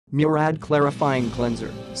Murad Clarifying Cleanser,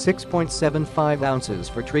 6.75 ounces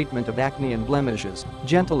for treatment of acne and blemishes.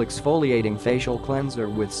 Gentle exfoliating facial cleanser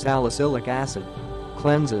with salicylic acid.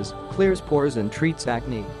 Cleanses, clears pores and treats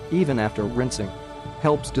acne, even after rinsing.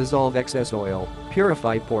 Helps dissolve excess oil,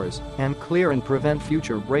 purify pores, and clear and prevent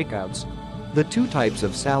future breakouts. The two types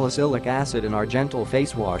of salicylic acid in our gentle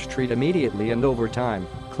face wash treat immediately and over time,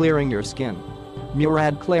 clearing your skin.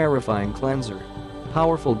 Murad Clarifying Cleanser.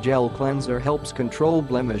 Powerful gel cleanser helps control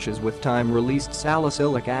blemishes with time-released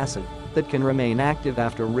salicylic acid that can remain active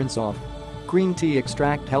after rinse-off. Green tea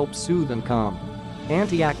extract helps soothe and calm.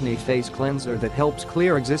 Anti-acne face cleanser that helps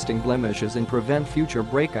clear existing blemishes and prevent future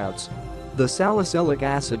breakouts. The salicylic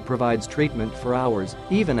acid provides treatment for hours,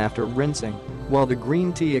 even after rinsing, while the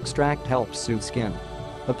green tea extract helps soothe skin.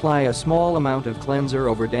 Apply a small amount of cleanser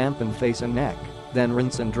over dampened face and neck, then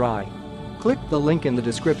rinse and dry. Click the link in the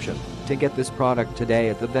description to get this product today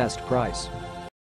at the best price.